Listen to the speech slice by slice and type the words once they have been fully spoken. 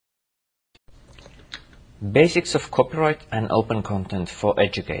Basics of copyright and open content for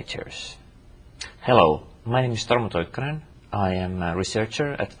educators. Hello, my name is Tarmo Toikkanen. I am a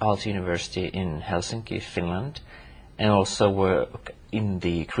researcher at Aalto University in Helsinki, Finland, and also work in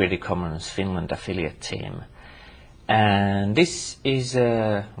the Creative Commons Finland affiliate team. And this is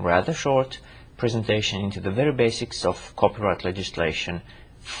a rather short presentation into the very basics of copyright legislation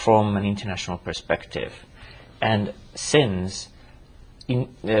from an international perspective. And since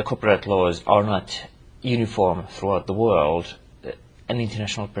copyright laws are not uniform throughout the world, an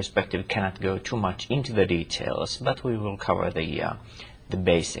international perspective cannot go too much into the details, but we will cover the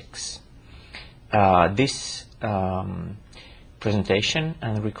basics. This presentation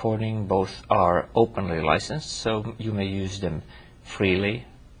and recording both are openly licensed, so you may use them freely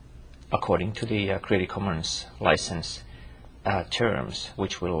according to the Creative Commons license terms,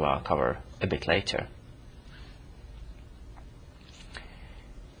 which we'll cover a bit later.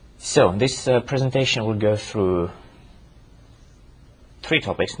 So this presentation will go through three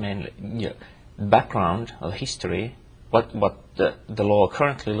topics mainly: background or history, what the law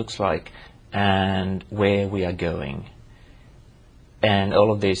currently looks like, and where we are going, and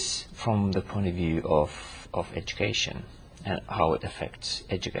all of this from the point of view of education and how it affects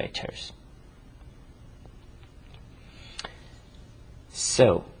educators.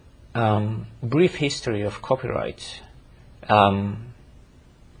 So, brief history of copyright.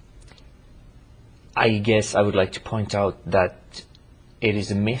 I guess I would like to point out that it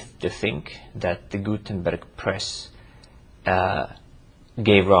is a myth to think that the Gutenberg press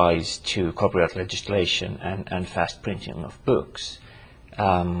gave rise to copyright legislation and fast printing of books,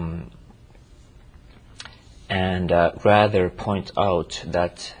 and rather point out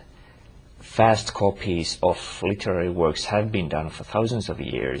that fast copies of literary works have been done for thousands of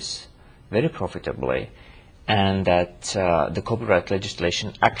years very profitably, and that the copyright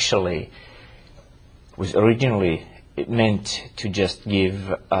legislation actually was originally meant to just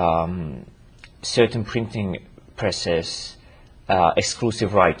give certain printing presses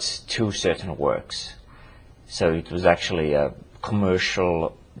exclusive rights to certain works. So it was actually a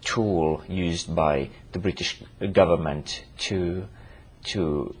commercial tool used by the British government to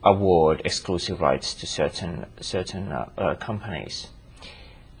award exclusive rights to certain companies.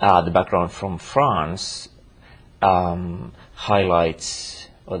 The background from France highlights,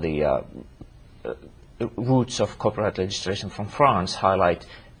 or the roots of copyright legislation from France highlight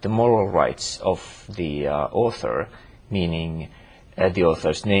the moral rights of the author, meaning the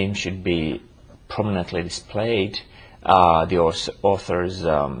author's name should be prominently displayed, the author's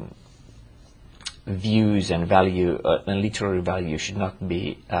views and value and literary value should not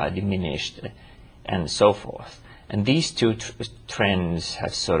be diminished, and so forth. And these two trends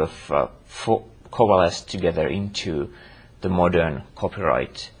have sort of coalesced together into the modern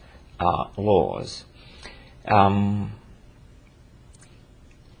copyright laws. A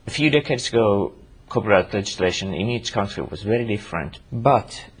few decades ago, copyright legislation in each country was very different,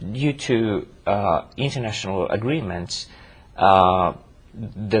 but due to international agreements,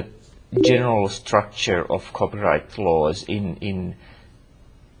 the general structure of copyright laws in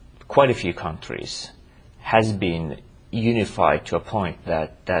quite a few countries has been unified to a point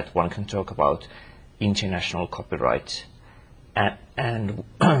that one can talk about international copyright. And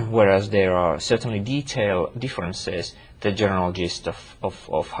whereas there are certainly detail differences, the general gist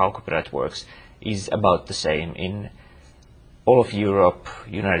of how copyright works is about the same in all of Europe,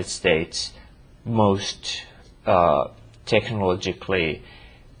 United States, most technologically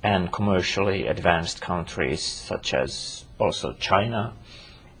and commercially advanced countries such as also China,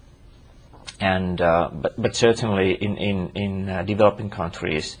 and but certainly in developing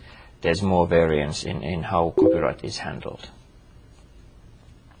countries there's more variance in how copyright is handled.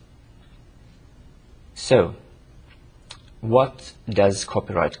 So, what does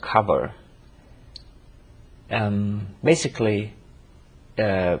copyright cover? Basically,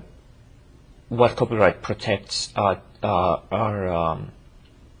 what copyright protects are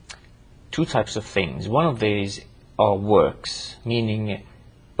two types of things. One of these are works, meaning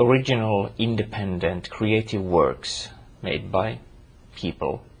original, independent, creative works made by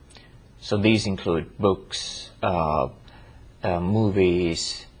people. So these include books,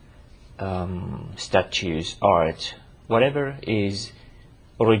 movies, statues, art, whatever is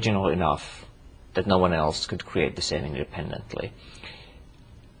original enough that no one else could create the same independently,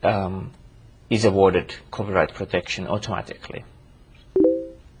 is awarded copyright protection automatically.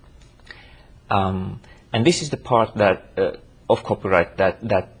 And this is the part of copyright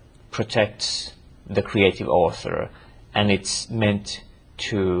that protects the creative author, and it's meant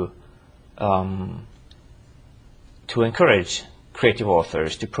to encourage creative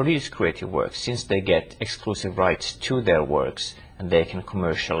authors to produce creative works, since they get exclusive rights to their works and they can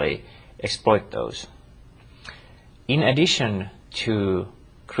commercially exploit those. In addition to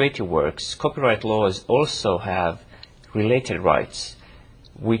creative works, copyright laws also have related rights,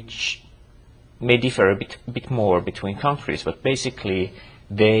 which may differ a bit more between countries, but basically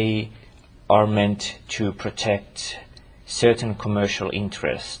they are meant to protect certain commercial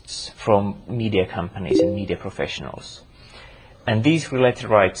interests from media companies and media professionals. And these related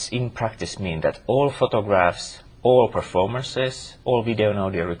rights in practice mean that all photographs, all performances, all video and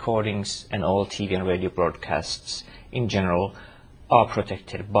audio recordings, and all TV and radio broadcasts in general are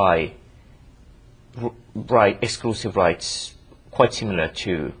protected by exclusive rights quite similar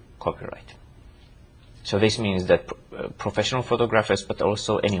to copyright. So this means that professional photographers, but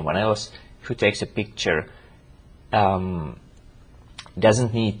also anyone else who takes a picture, doesn't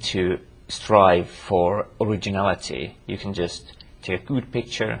need to strive for originality. You can just take a good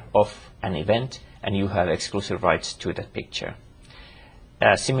picture of an event and you have exclusive rights to that picture.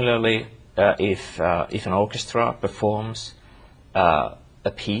 Similarly, if an orchestra performs a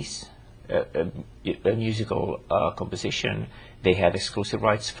piece, a musical composition, they have exclusive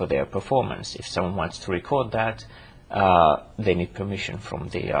rights for their performance. If someone wants to record that, they need permission from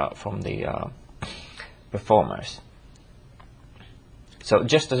the performers. So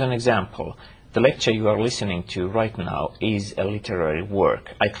just as an example, the lecture you are listening to right now is a literary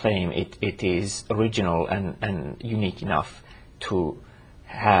work. I claim it is original and unique enough to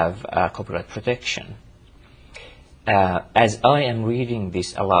have copyright protection. As I am reading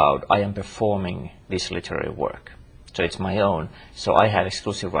this aloud, I am performing this literary work. So it's my own. So I have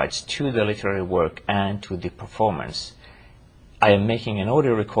exclusive rights to the literary work and to the performance. I am making an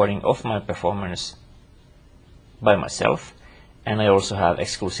audio recording of my performance by myself, and I also have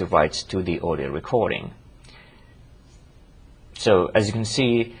exclusive rights to the audio recording. So as you can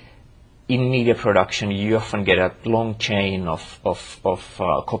see, in media production you often get a long chain of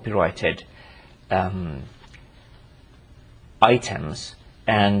copyrighted items,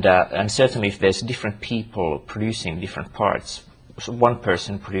 and certainly if there's different people producing different parts, so one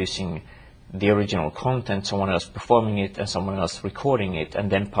person producing the original content, someone else performing it, and someone else recording it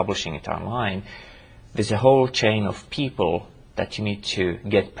and then publishing it online, there's a whole chain of people that you need to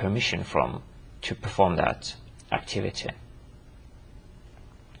get permission from to perform that activity.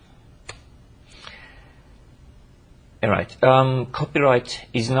 Alright, copyright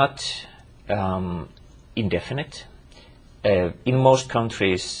is not indefinite. In most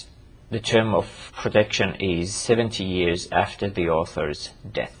countries, the term of protection is 70 years after the author's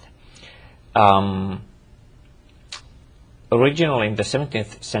death. Originally, in the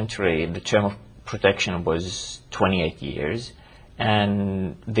 17th century, the term of protection was 28 years,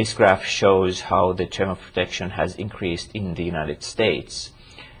 and this graph shows how the term of protection has increased in the United States.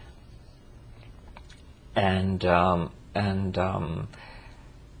 And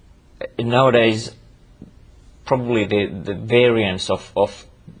nowadays, probably the variance of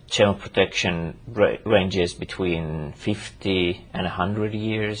term of protection ranges between 50 and 100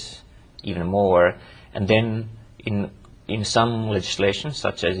 years, even more. And then in some legislation,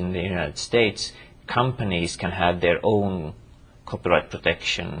 such as in the United States, companies can have their own copyright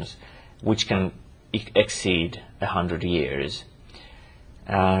protections, which can exceed 100 years.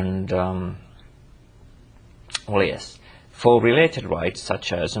 And well, yes. For related rights,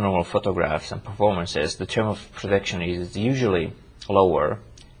 such as normal photographs and performances, the term of protection is usually lower,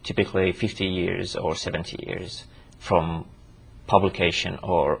 typically 50 years or 70 years from publication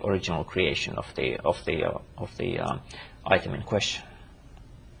or original creation of the item in question.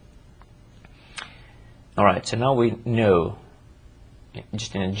 All right, so now we know,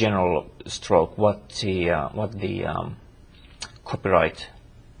 just in a general stroke, what the copyright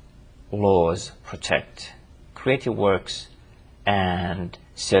laws protect: creative works and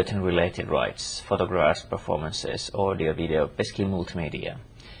certain related rights, photographs, performances, audio, video, basically multimedia.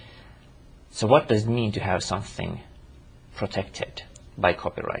 So what does it mean to have something protected by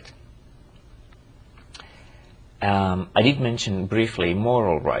copyright? I did mention briefly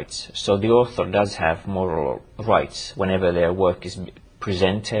moral rights. So the author does have moral rights whenever their work is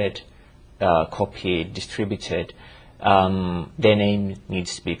presented, copied, distributed. Their name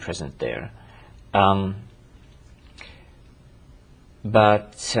needs to be present there.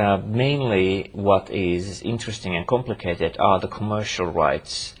 But mainly what is interesting and complicated are the commercial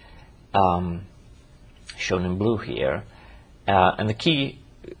rights shown in blue here. And the key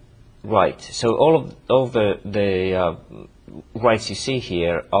right, so all of the rights you see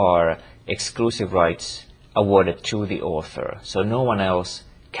here are exclusive rights awarded to the author. So no one else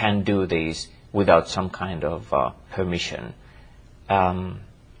can do these without some kind of permission.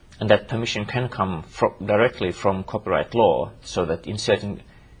 and that permission can come directly from copyright law, so that in certain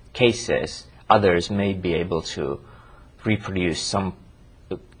cases others may be able to reproduce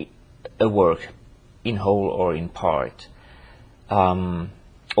a work in whole or in part.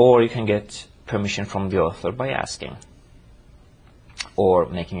 Or you can get permission from the author by asking or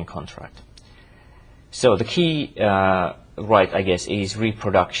making a contract. So the key right, I guess, is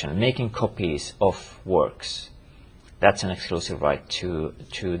reproduction, making copies of works. That's an exclusive right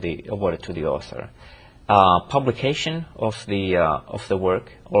awarded to the author. Publication of the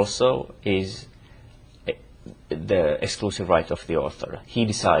work also is the exclusive right of the author. He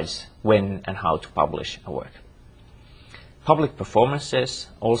decides when and how to publish a work. Public performances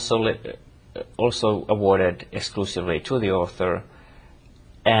also awarded exclusively to the author,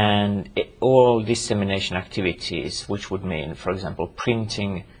 and all dissemination activities, which would mean, for example,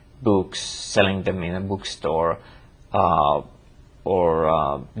 printing books, selling them in a bookstore,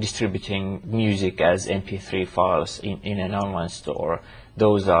 or distributing music as MP3 files in an online store.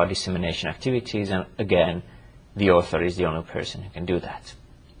 Those are dissemination activities, and again, the author is the only person who can do that.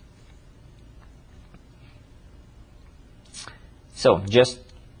 So, just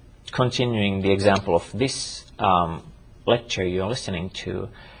continuing the example of this lecture you're listening to,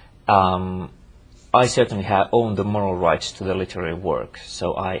 I certainly own the moral rights to the literary work,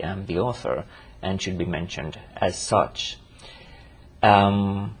 so I am the author and should be mentioned as such.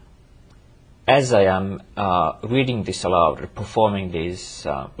 As I am reading this aloud, or performing this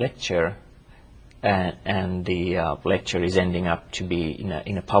lecture, and the lecture is ending up to be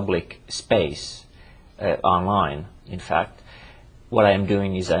in a public space, online, in fact, what I am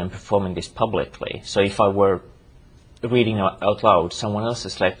doing is I am performing this publicly. So if I were reading out loud someone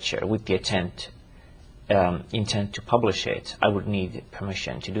else's lecture with the intent to publish it, I would need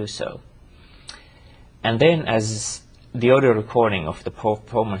permission to do so. And then, as the audio recording of the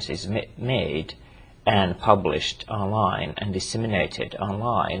performance is made and published online and disseminated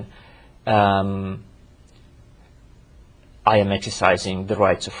online, I am exercising the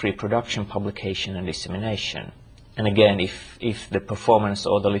rights of reproduction, publication, and dissemination. And again, if the performance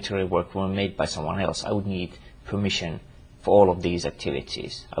or the literary work were made by someone else, I would need permission for all of these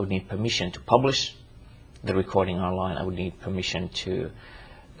activities. I would need permission to publish the recording online. I would need permission to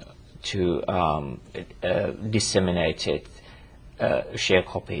disseminate it, share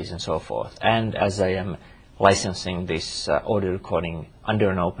copies, and so forth. And as I am licensing this audio recording under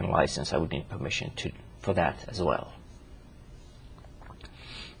an open license, I would need permission for that as well.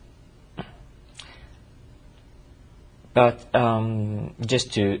 But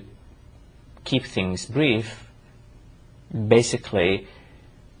just to keep things brief, basically,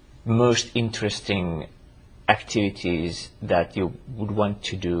 most interesting activities that you would want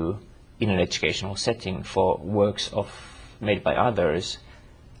to do in an educational setting for works made by others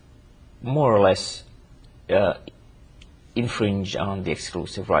more or less infringe on the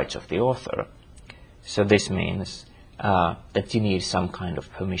exclusive rights of the author. So this means that you need some kind of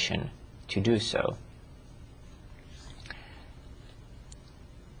permission to do so.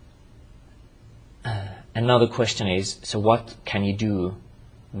 Another question is, so what can you do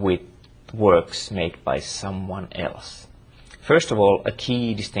with works made by someone else? First of all, a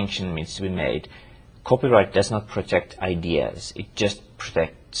key distinction needs to be made. Copyright does not protect ideas. It just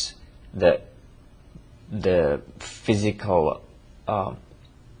protects the physical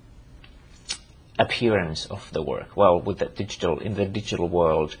appearance of the work. Well, in the digital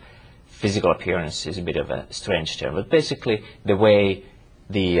world, physical appearance is a bit of a strange term, but basically the way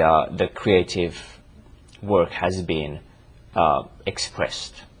the creative work has been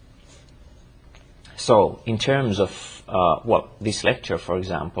expressed. So, in terms of this lecture, for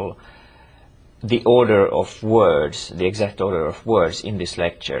example, the order of words, the exact order of words in this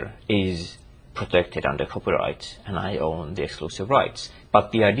lecture is protected under copyright, and I own the exclusive rights.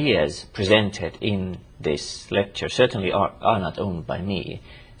 But the ideas presented in this lecture certainly are not owned by me.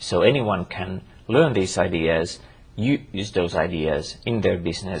 So anyone can learn these ideas, use those ideas in their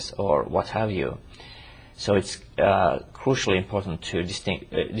business or what have you. So it's crucially important to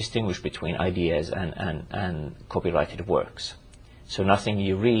distinguish between ideas and copyrighted works. So nothing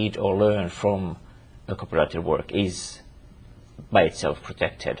you read or learn from a copyrighted work is by itself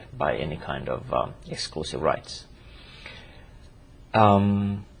protected by any kind of exclusive rights.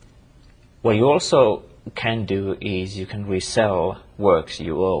 What you also can do is you can resell works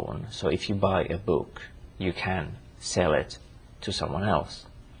you own. So if you buy a book, you can sell it to someone else.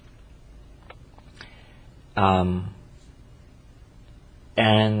 Quite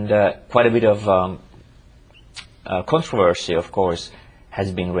a bit of controversy, of course,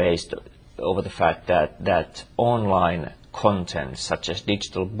 has been raised over the fact that online content, such as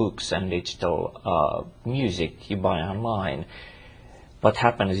digital books and digital music you buy online, what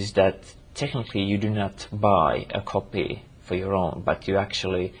happens is that technically you do not buy a copy for your own, but you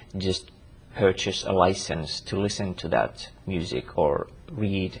actually just purchase a license to listen to that music or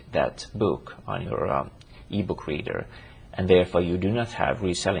read that book on your ebook reader, and therefore you do not have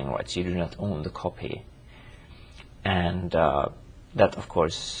reselling rights, you do not own the copy. And that, of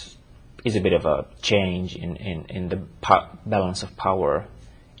course, is a bit of a change in the balance of power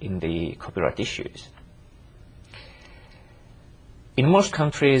in the copyright issues. In most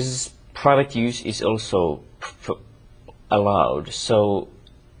countries, private use is also allowed, so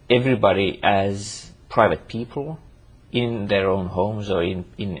everybody as private people in their own homes or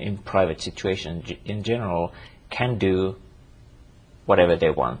in private situations in general can do whatever they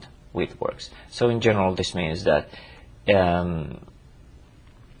want with works. So in general, this means that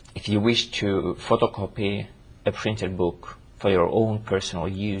if you wish to photocopy a printed book for your own personal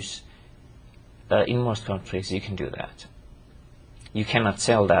use, in most countries you can do that. You cannot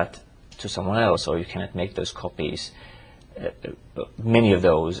sell that to someone else, or you cannot make those copies, many of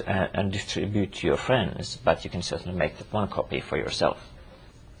those, and distribute to your friends, but you can certainly make that one copy for yourself.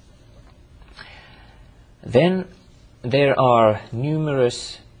 Then there are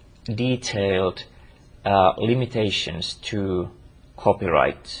numerous detailed limitations to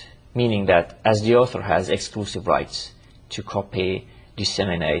copyright, meaning that as the author has exclusive rights to copy,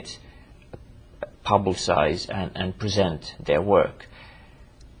 disseminate, publicize, and present their work,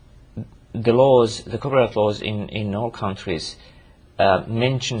 the copyright laws in all countries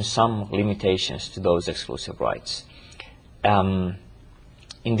mention some limitations to those exclusive rights. In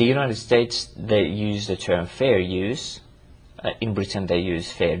the United States, they use the term fair use. In Britain, they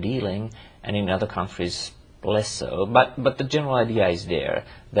use fair dealing, and in other countries, less so. But the general idea is there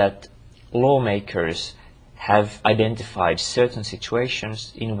that lawmakers have identified certain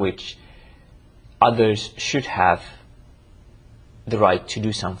situations in which others should have the right to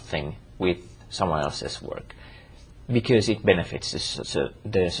do something with someone else's work because it benefits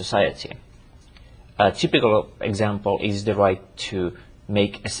the society. A typical example is the right to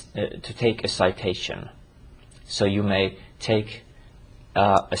take a citation. So you may take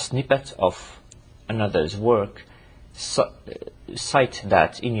a snippet of another's work, cite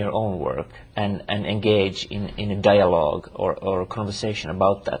that in your own work, and engage in a dialogue or a conversation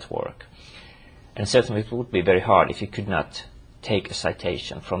about that work. And certainly it would be very hard if you could not take a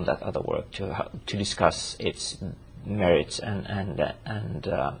citation from that other work to discuss its merits and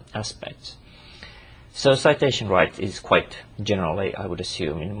aspects. So citation right is quite generally, I would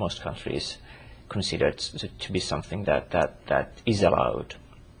assume, in most countries considered to be something that is allowed.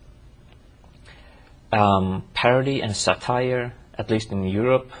 Parody and satire, at least in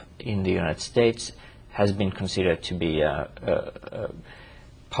Europe, in the United States, has been considered to be a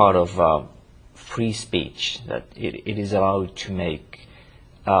part of free speech, that it is allowed to make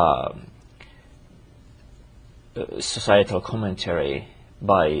societal commentary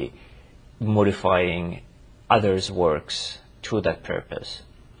by modifying others' works to that purpose,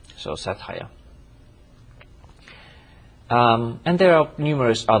 so satire. And there are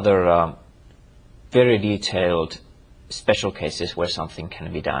numerous other very detailed special cases where something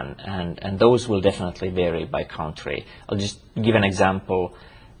can be done, and those will definitely vary by country. I'll just give an example.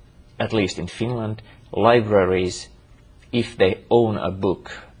 At least in Finland, libraries, if they own a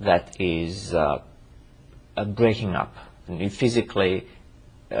book that is breaking up, physically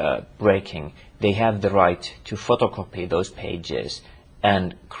breaking, they have the right to photocopy those pages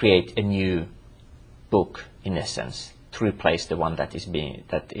and create a new book, in essence, to replace the one that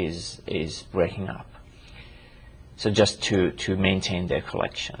is breaking up. So just to maintain their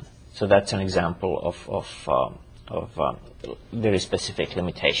collection. So that's an example of very specific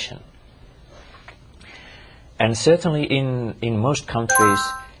limitation. And certainly in most countries,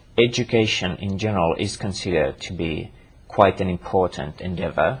 education in general is considered to be quite an important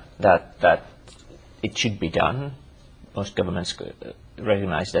endeavor, that it should be done. Most governments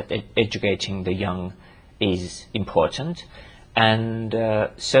recognize that educating the young is important, and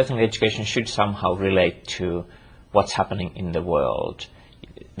certainly education should somehow relate to what's happening in the world,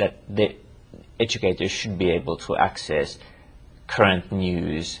 that the educators should be able to access current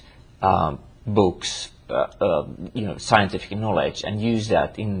news, books, scientific knowledge, and use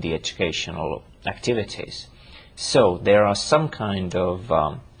that in the educational activities. So there are some kind of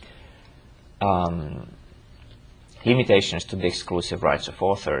limitations to the exclusive rights of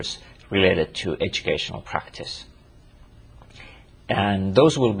authors related to educational practice. And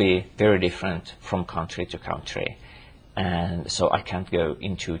those will be very different from country to country. And so I can't go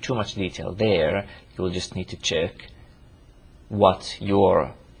into too much detail there. You'll just need to check what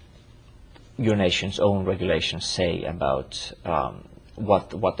your nation's own regulations say about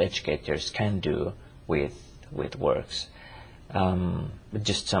what educators can do with works.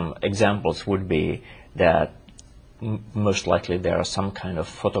 Just some examples would be that most likely there are some kind of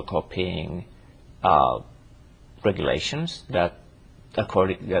photocopying regulations that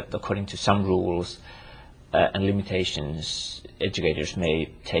according to some rules and limitations, educators may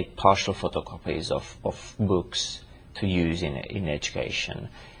take partial photocopies of books to use in education.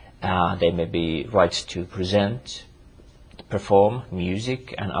 There may be rights to present, perform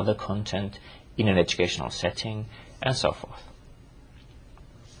music and other content in an educational setting, and so forth.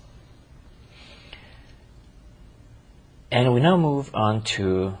 And we now move on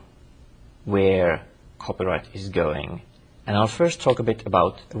to where copyright is going. And I'll first talk a bit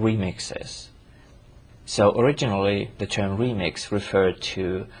about remixes. So originally the term remix referred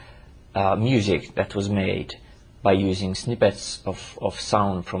to music that was made by using snippets of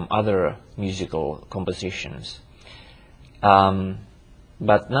sound from other musical compositions.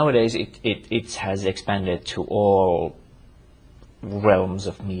 But nowadays it has expanded to all realms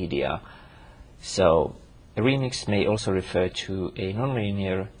of media. So a remix may also refer to a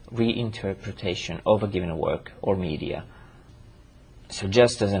nonlinear reinterpretation of a given work or media. So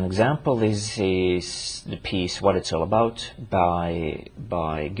just as an example, this is the piece What It's All About by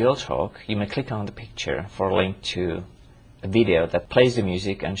Girl Talk. You may click on the picture for a link to a video that plays the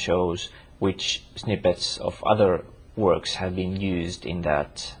music and shows which snippets of other works have been used in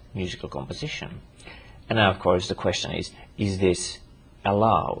that musical composition. And now, of course, the question is this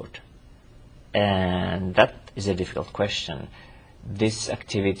allowed? And that is a difficult question. This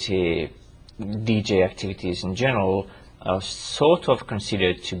activity, DJ activities in general, are sort of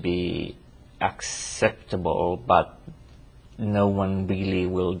considered to be acceptable, but no one really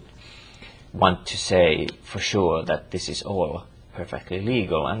will want to say for sure that this is all perfectly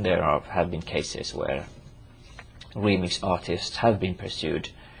legal, and there have been cases where remix artists have been pursued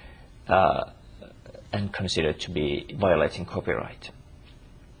and considered to be violating copyright.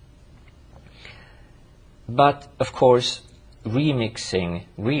 But of course, remixing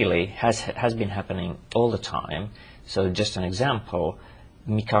really has been happening all the time. So just an example,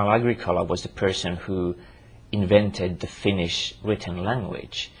 Mikael Agricola was the person who invented the Finnish written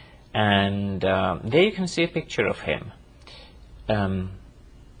language. And there you can see a picture of him. And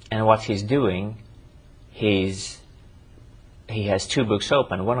what he's doing, he has two books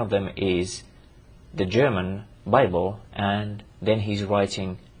open. One of them is the German Bible, and then he's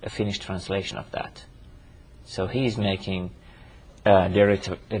writing a Finnish translation of that. So he's making a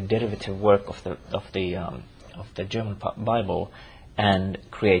derivative work of the German Bible and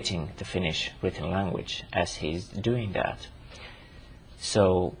creating the Finnish written language as he's doing that.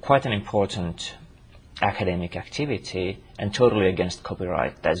 So quite an important academic activity and totally against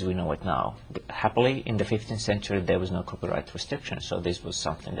copyright as we know it now. Happily, in the 15th century there was no copyright restriction, so this was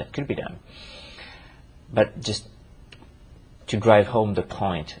something that could be done. But just to drive home the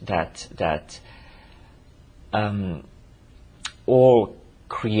point that all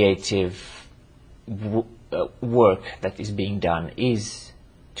creative work that is being done is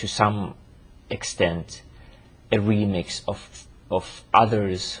to some extent a remix of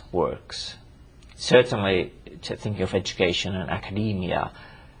others' works. Certainly, thinking of education and academia,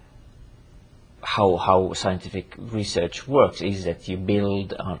 how scientific research works is that you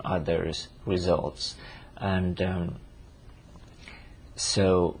build on others' results, and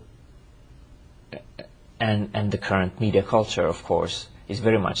the current media culture, of course, is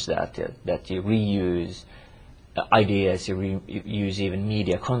very much that you reuse ideas, you use even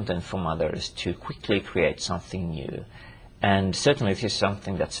media content from others to quickly create something new. And certainly this is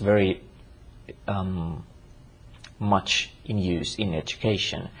something that's very much in use in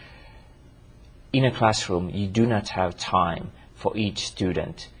education. In a classroom, you do not have time for each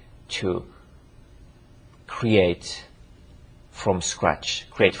student to create from scratch,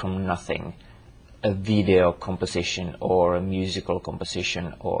 create from nothing, a video composition or a musical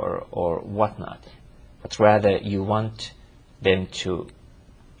composition or whatnot, but rather you want them to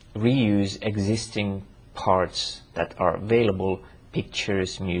reuse existing parts that are available,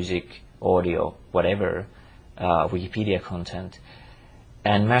 pictures, music, audio, whatever, Wikipedia content,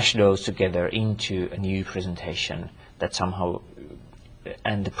 and mash those together into a new presentation that somehow,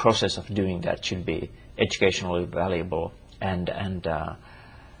 and the process of doing that should be educationally valuable, and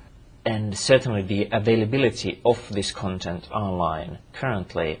certainly the availability of this content online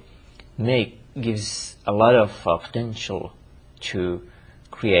currently gives a lot of potential to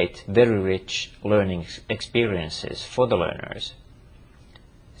create very rich learning experiences for the learners.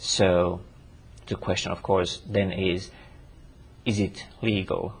 So the question, of course, then is, is it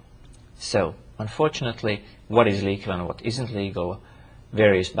legal? So, unfortunately, what is legal and what isn't legal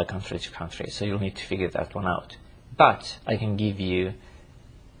varies by country to country, so you'll need to figure that one out. But I can give you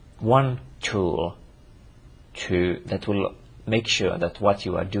one tool that will make sure that what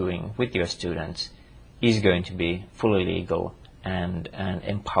you are doing with your students is going to be fully legal and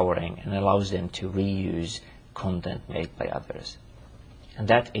empowering and allows them to reuse content made by others. And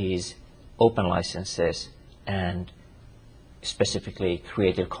that is open licenses and specifically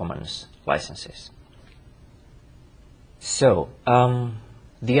Creative Commons licenses. So,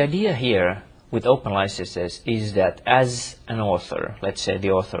 the idea here with open licenses is that as an author, let's say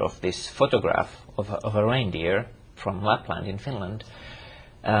the author of this photograph of a reindeer from Lapland in Finland,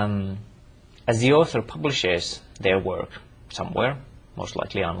 as the author publishes their work somewhere, most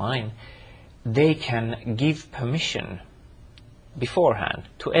likely online, they can give permission beforehand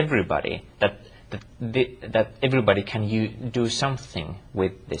to everybody that everybody can do something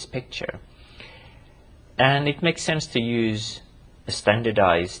with this picture. And it makes sense to use a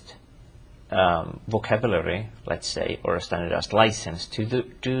standardized vocabulary, let's say, or a standardized license to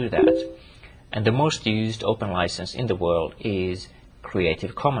do that. And the most used open license in the world is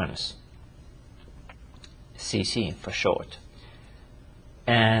Creative Commons, CC for short.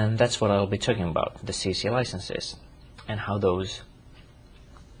 And that's what I'll be talking about, the CC licenses, and how those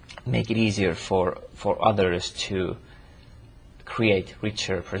make it easier for others to create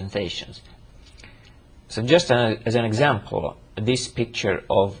richer presentations. So just as an example, this picture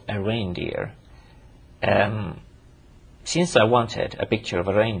of a reindeer, since I wanted a picture of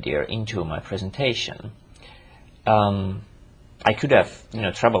a reindeer into my presentation, I could have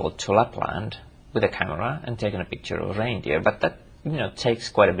traveled to Lapland with a camera and taken a picture of a reindeer, but that takes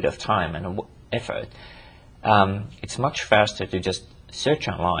quite a bit of time and effort. It's much faster to just search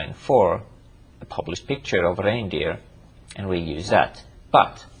online for a published picture of a reindeer and reuse that.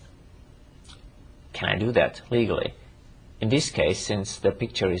 But can I do that legally? In this case, since the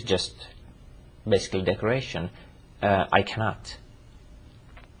picture is just basically decoration, I cannot.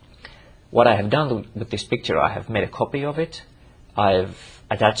 What I have done with this picture, I have made a copy of it, I've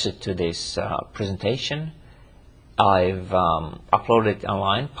attached it to this presentation, I've uploaded it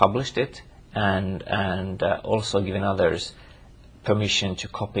online, published it, and also given others permission to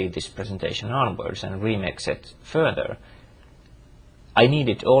copy this presentation onwards and remix it further. I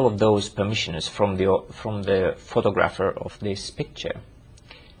needed all of those permissions from the photographer of this picture.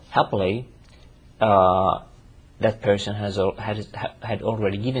 Happily, that person had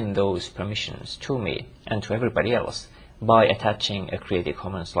already given those permissions to me and to everybody else by attaching a Creative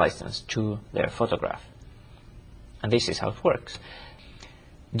Commons license to their photograph. And this is how it works.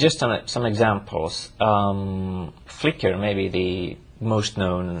 Just some examples. Flickr may be the most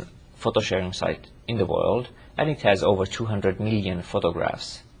known photo sharing site in the world, and it has over 200 million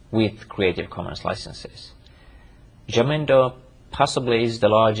photographs with Creative Commons licenses. Jamendo possibly is the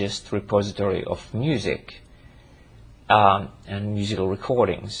largest repository of music and musical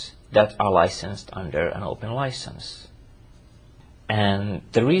recordings that are licensed under an open license. And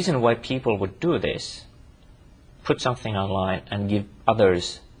the reason why people would do this, put something online and give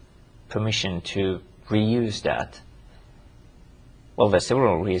others permission to reuse that, well, there's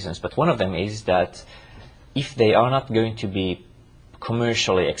several reasons, but one of them is that if they are not going to be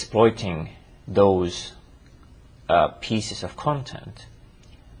commercially exploiting those pieces of content,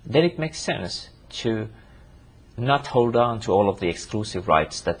 then it makes sense to not hold on to all of the exclusive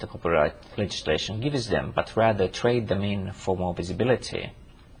rights that the copyright legislation gives them, but rather trade them in for more visibility.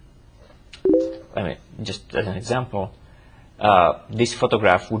 I mean, just as an example, this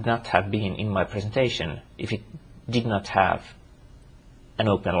photograph would not have been in my presentation if it did not have an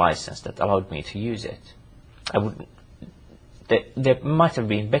open license that allowed me to use it. There might have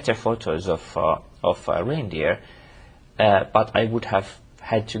been better photos of a reindeer, but I would have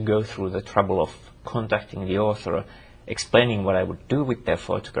had to go through the trouble of contacting the author, explaining what I would do with their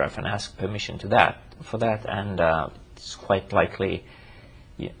photograph, and ask permission for that, and it's quite likely,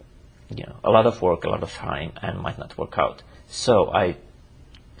 a lot of work, a lot of time, and might not work out. So I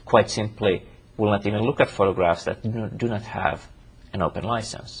quite simply will not even look at photographs that do not have an open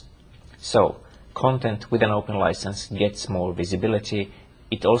license. So content with an open license gets more visibility,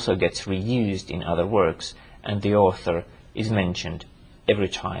 it also gets reused in other works, and the author is mentioned every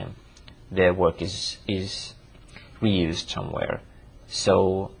time their work is reused somewhere.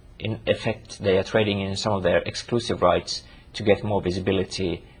 So in effect, they are trading in some of their exclusive rights to get more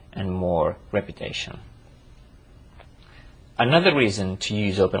visibility and more reputation. Another reason to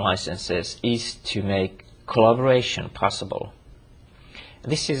use open licenses is to make collaboration possible.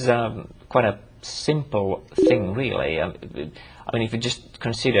 This is quite a simple thing, really. I mean, if you just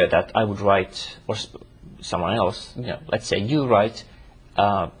consider that I would write, or someone else, let's say you write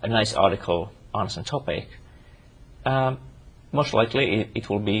a nice article on some topic, most likely it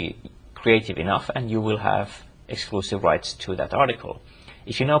will be creative enough and you will have exclusive rights to that article.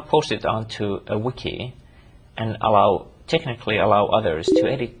 If you now post it onto a wiki and technically allow others to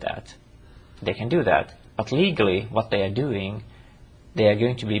edit that, they can do that. But legally, what they are doing, they are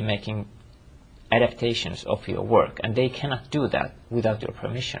going to be making adaptations of your work, and they cannot do that without your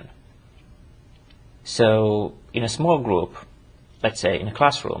permission. So in a small group, let's say in a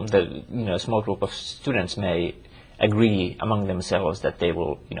classroom, a small group of students may agree among themselves that they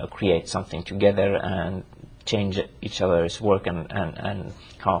will create something together and change each other's work and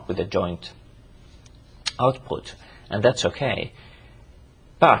come up with a joint output, and that's okay.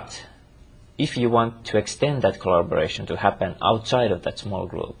 But if you want to extend that collaboration to happen outside of that small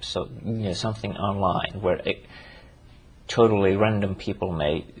group, so something online where totally random people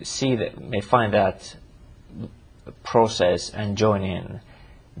may find that process and join in,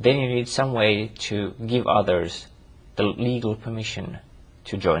 then you need some way to give others the legal permission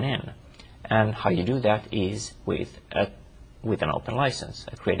to join in. And how you do that is with an open license,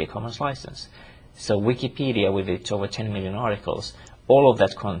 a Creative Commons license. So Wikipedia, with its over 10 million articles, all of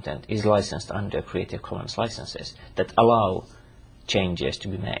that content is licensed under Creative Commons licenses that allow changes to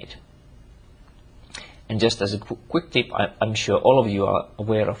be made. And just as a quick tip, I'm sure all of you are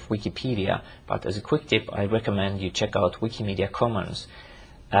aware of Wikipedia, but as a quick tip, I recommend you check out Wikimedia Commons,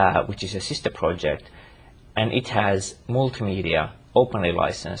 which is a sister project, and it has multimedia openly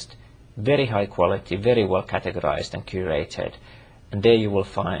licensed, very high quality, very well categorized and curated, and there you will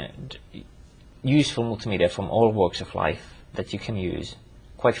find useful multimedia from all walks of life that you can use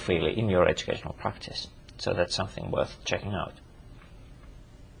quite freely in your educational practice. So that's something worth checking out.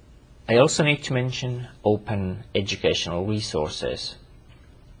 I also need to mention open educational resources.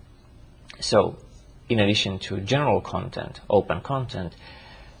 So in addition to general content, open content,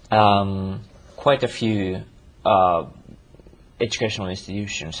 quite a few educational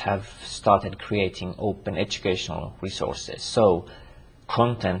institutions have started creating open educational resources. So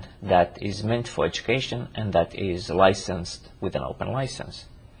content that is meant for education and that is licensed with an open license.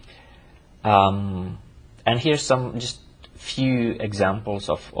 And here's some just few examples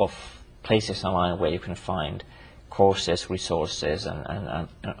of places online where you can find courses, resources, and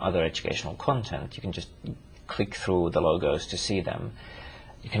other educational content. You can just click through the logos to see them.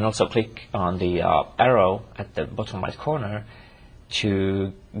 You can also click on the arrow at the bottom right corner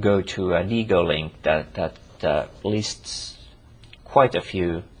to go to a Diigo link that lists quite a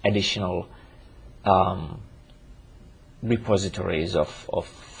few additional repositories of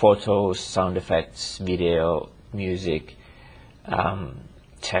photos, sound effects, video, music,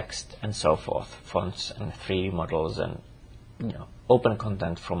 text, and so forth, fonts and 3D models, and open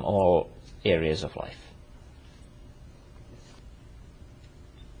content from all areas of life.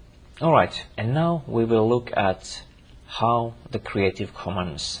 All right, and now we will look at how the Creative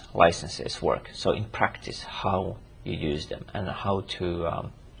Commons licenses work. So in practice, how you use them and how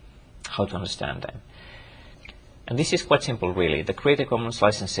to understand them. And this is quite simple, really. The Creative Commons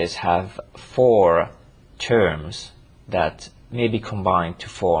licenses have 4 terms that may be combined to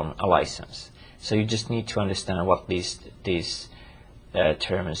form a license. So you just need to understand what these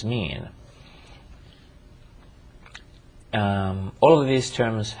terms mean. All of these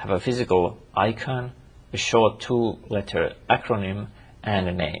terms have a physical icon, a short 2-letter acronym, and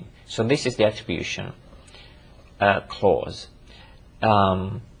a name. So this is the attribution clause.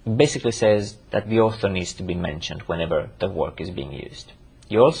 Basically says that the author needs to be mentioned whenever the work is being used.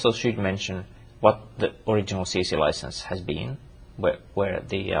 You also should mention what the original CC license has been, where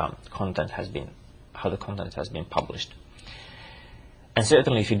the content has been, how the content has been published. And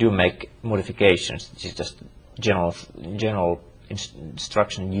certainly if you do make modifications, which is just general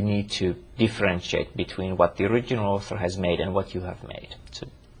instruction, you need to differentiate between what the original author has made and what you have made. So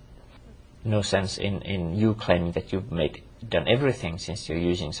no sense in you claiming that you've done everything since you're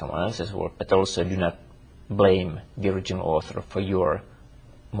using someone else's work, but also do not blame the original author for your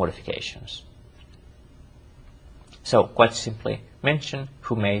modifications. So quite simply, mention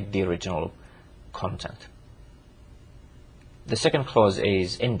who made the original content. The second clause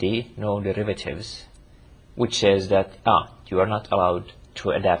is ND, no derivatives, which says that you are not allowed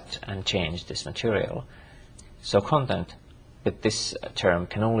to adapt and change this material. So content with this term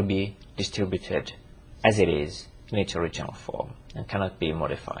can only be distributed as it is in its original form and cannot be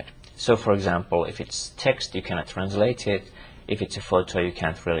modified. So for example, if it's text, you cannot translate it. If it's a photo, you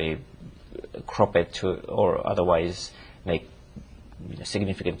can't really crop it or otherwise make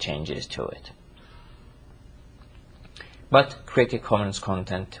significant changes to it. But Creative Commons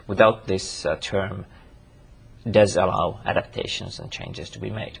content without this term does allow adaptations and changes to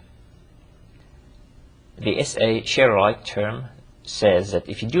be made. The SA share alike term says that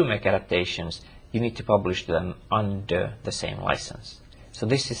if you do make adaptations, you need to publish them under the same license. So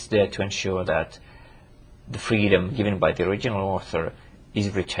this is there to ensure that the freedom given by the original author is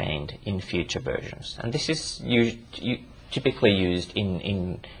retained in future versions. And this is typically used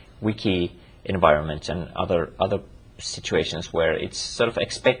in wiki environments and other situations where it's sort of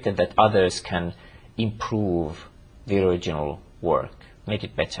expected that others can improve the original work, make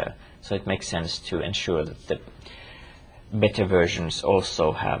it better. So it makes sense to ensure that the better versions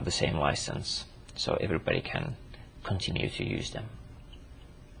also have the same license, so everybody can continue to use them.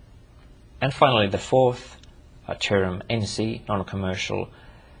 And finally, the fourth term, NC, non-commercial,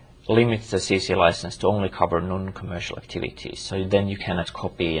 limits the CC license to only cover non-commercial activities. So then you cannot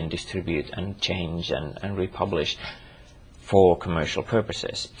copy and distribute and change and republish for commercial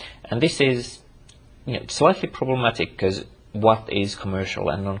purposes. And this is slightly problematic because what is commercial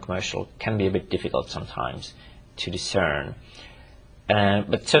and non-commercial can be a bit difficult sometimes to discern.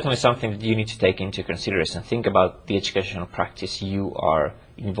 But certainly something that you need to take into consideration and think about the educational practice you are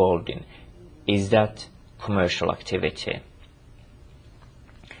involved in. Is that commercial activity?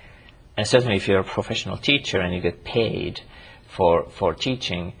 And certainly if you're a professional teacher and you get paid for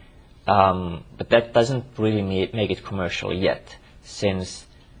teaching, but that doesn't really make it commercial yet, since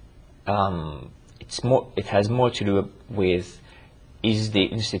it has more to do with, is the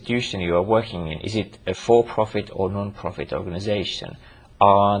institution you are working in, is it a for-profit or non-profit organization?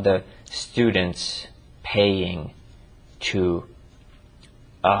 Are the students paying to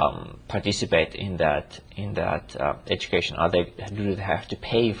participate in that education? Do they have to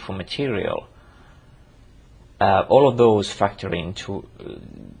pay for material? All of those factor into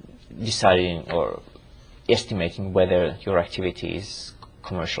deciding or estimating whether your activity is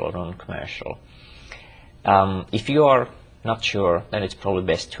commercial or non-commercial. If you are not sure, then it's probably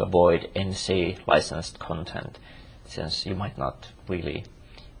best to avoid NC licensed content, since you might not really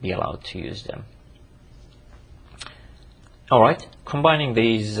be allowed to use them. Alright, combining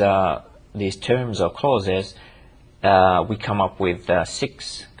these terms or clauses, we come up with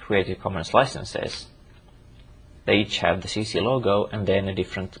 6 Creative Commons licenses. They each have the CC logo and then a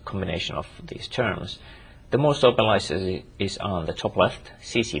different combination of these terms. The most open license is on the top left,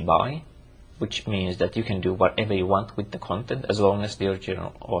 CC BY, which means that you can do whatever you want with the content as long as the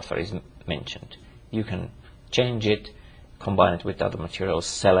original author is mentioned. You can change it, combine it with other materials,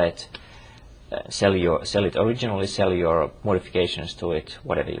 sell it originally, sell your modifications to it,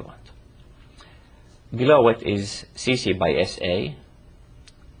 whatever you want. Below it is CC by SA,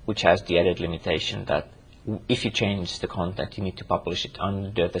 which has the added limitation that if you change the content, you need to publish it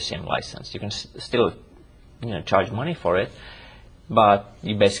under the same license. You can still charge money for it, but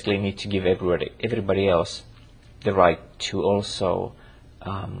you basically need to give everybody else the right to also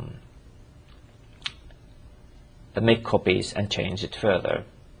make copies and change it further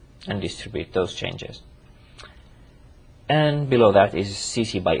and distribute those changes. And below that is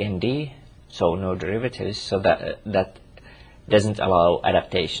CC by ND, so no derivatives, so that doesn't allow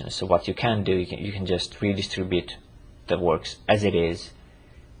adaptations. So what you can do, you can just redistribute the works as it is,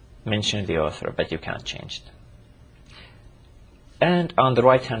 mention the author, but you can't change it. And on the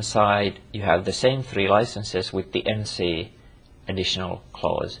right hand side you have the same 3 licenses with the NC additional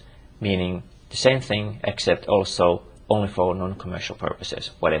clause, meaning the same thing except also only for non-commercial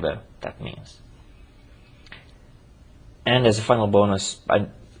purposes, whatever that means. And as a final bonus,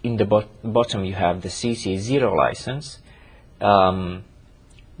 in the bottom you have the CC0 license,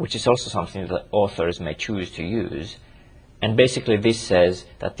 which is also something that authors may choose to use. And basically this says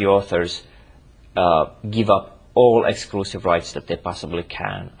that the authors give up all exclusive rights that they possibly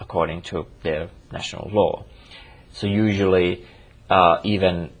can according to their national law. So usually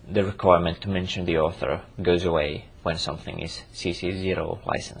even the requirement to mention the author goes away when something is CC0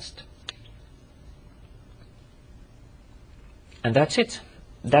 licensed. And that's it.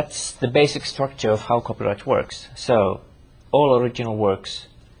 That's the basic structure of how copyright works. So all original works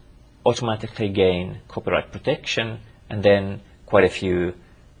automatically gain copyright protection, and then quite a few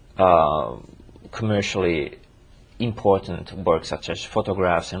commercially important works such as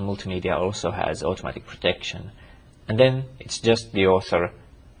photographs and multimedia also has automatic protection. And then it's just the author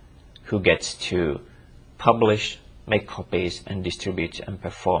who gets to publish, make copies and distribute and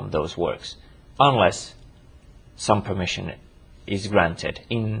perform those works, unless some permission is granted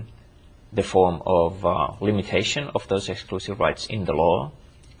in the form of limitation of those exclusive rights in the law,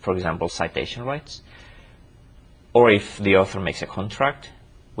 for example citation rights, or if the author makes a contract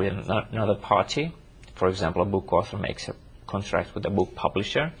with another party. For example, a book author makes a contract with a book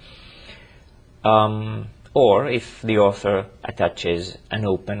publisher. Or if the author attaches an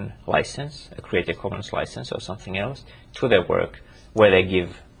open license, a Creative Commons license or something else, to their work, where they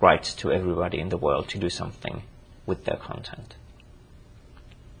give rights to everybody in the world to do something with their content.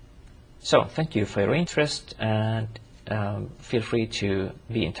 So, thank you for your interest, and feel free to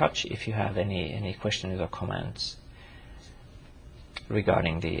be in touch if you have any questions or comments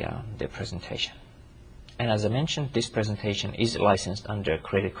regarding the presentation. And as I mentioned, this presentation is licensed under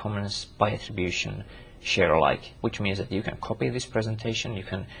Creative Commons by attribution share alike, which means that you can copy this presentation, you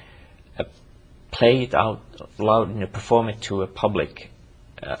can play it out loud, perform it to a public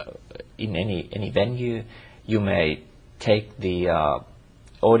in any venue. You may take the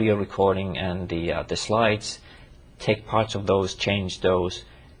audio recording and the slides, take parts of those, change those,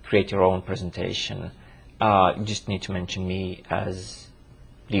 create your own presentation. You just need to mention me as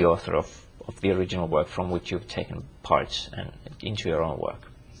the author of the original work from which you've taken parts and into your own work.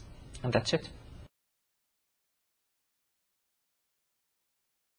 And that's it.